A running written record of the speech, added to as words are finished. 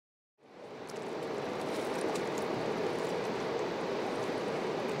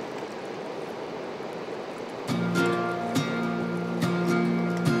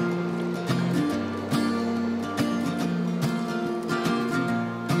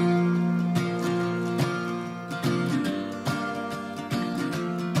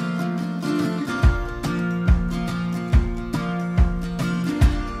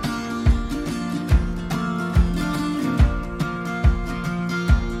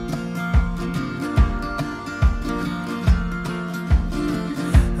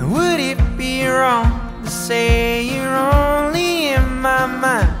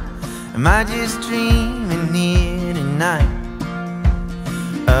Am I just dreaming here tonight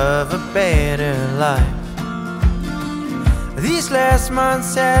of a better life? These last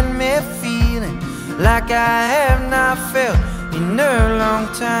months had me feeling like I have not felt in a long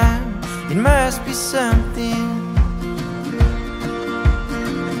time. It must be something.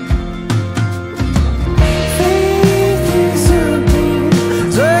 Faith in something,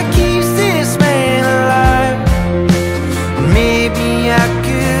 so it keeps this man alive. Maybe I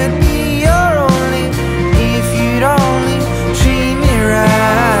could be your only if you'd only treat me right.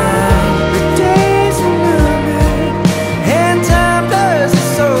 The days are numbered and time does it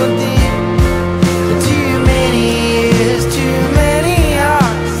so dim. Too many years, too many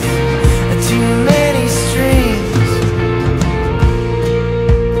hearts, too many strings.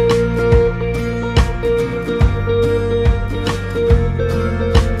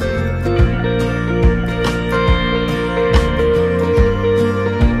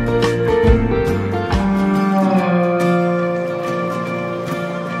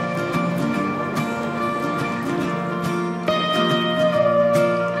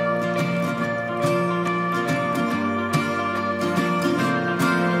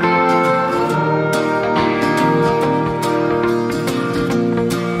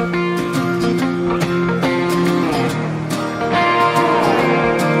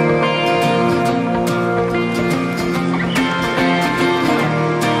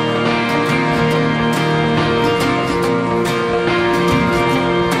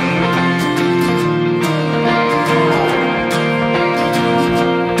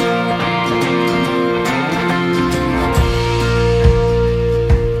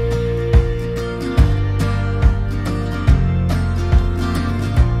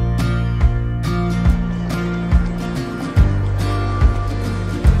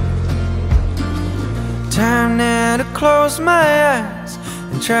 Time now to close my eyes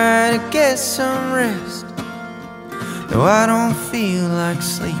and try to get some rest. Though I don't feel like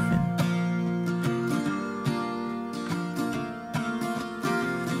sleeping.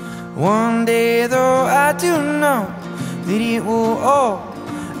 One day though I do know that it will all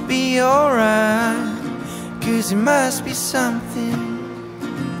be alright, 'cause it must be something.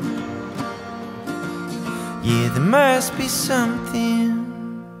 Yeah, there must be something.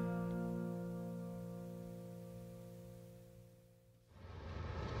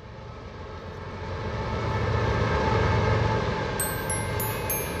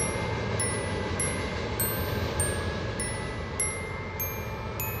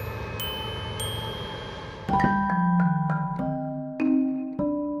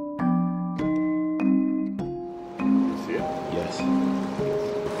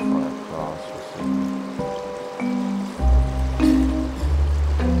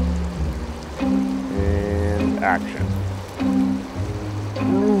 Action.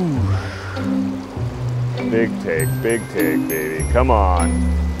 Ooh. Big take, baby. Come on.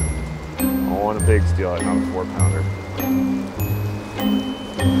 I want a big steelhead, not a 4-pounder.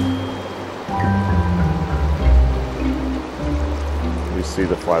 You see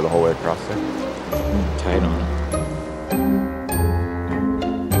the fly the whole way across there? Tight on it.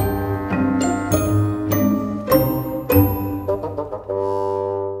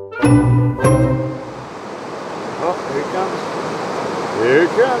 Here it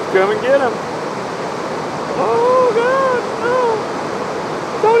comes, come and get him. Oh God, no.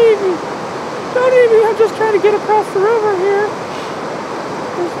 Don't eat me. Don't eat me, I'm just trying to get across the river here.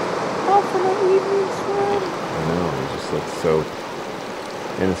 Just out for my evening swim. I know, he just looks so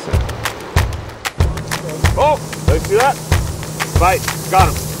innocent. Oh, did you see that? Bite, got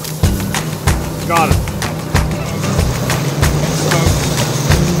him. Got him.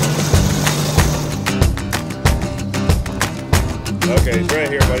 Okay, he's right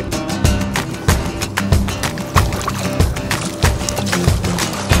here, buddy.